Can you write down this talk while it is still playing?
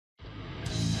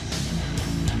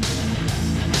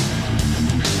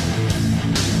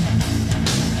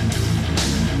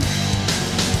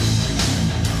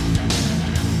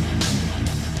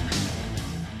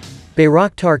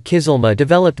Bayraktar KIZILELMA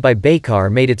developed by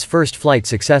Baykar made its first flight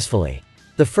successfully.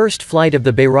 The first flight of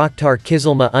the Bayraktar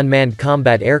KIZILELMA unmanned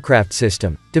combat aircraft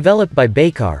system, developed by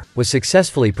Baykar, was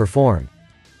successfully performed.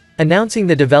 Announcing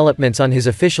the developments on his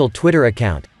official Twitter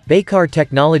account, Baykar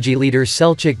technology leader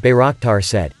Selcuk Bayraktar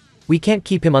said, "We can't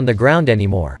keep him on the ground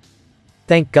anymore.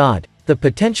 Thank God." The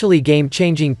potentially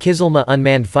game-changing KIZILELMA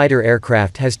unmanned fighter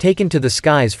aircraft has taken to the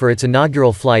skies for its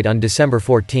inaugural flight on December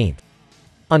 14.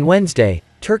 On Wednesday,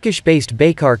 Turkish-based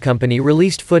Baykar company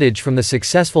released footage from the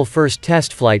successful first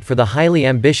test flight for the highly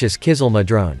ambitious KIZILELMA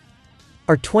drone.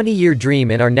 "Our 20-year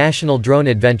dream in our national drone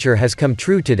adventure has come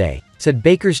true today," said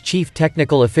Baykar's chief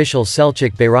technical official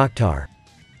Selcuk Bayraktar.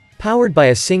 Powered by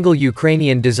a single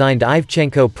Ukrainian-designed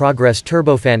Ivchenko-Progress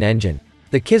turbofan engine,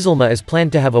 the KIZILELMA is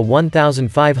planned to have a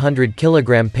 1,500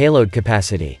 kg payload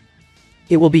capacity.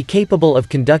 It will be capable of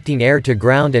conducting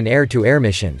air-to-ground and air-to-air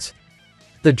missions.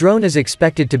 The drone is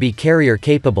expected to be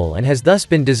carrier-capable and has thus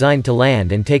been designed to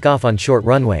land and take off on short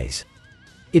runways.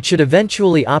 It should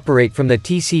eventually operate from the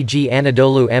TCG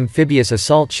Anadolu amphibious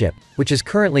assault ship, which is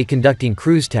currently conducting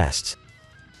cruise tests.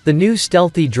 The new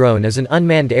stealthy drone is an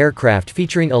unmanned aircraft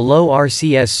featuring a low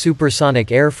RCS supersonic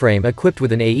airframe equipped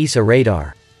with an AESA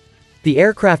radar. The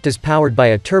aircraft is powered by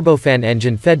a turbofan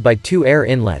engine fed by 2 air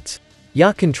inlets.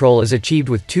 Yaw control is achieved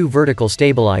with 2 vertical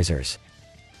stabilizers.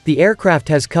 The aircraft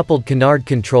has coupled canard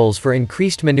controls for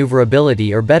increased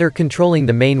maneuverability or better controlling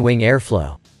the main wing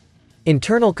airflow.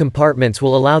 Internal compartments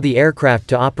will allow the aircraft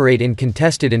to operate in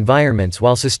contested environments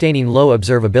while sustaining low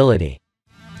observability.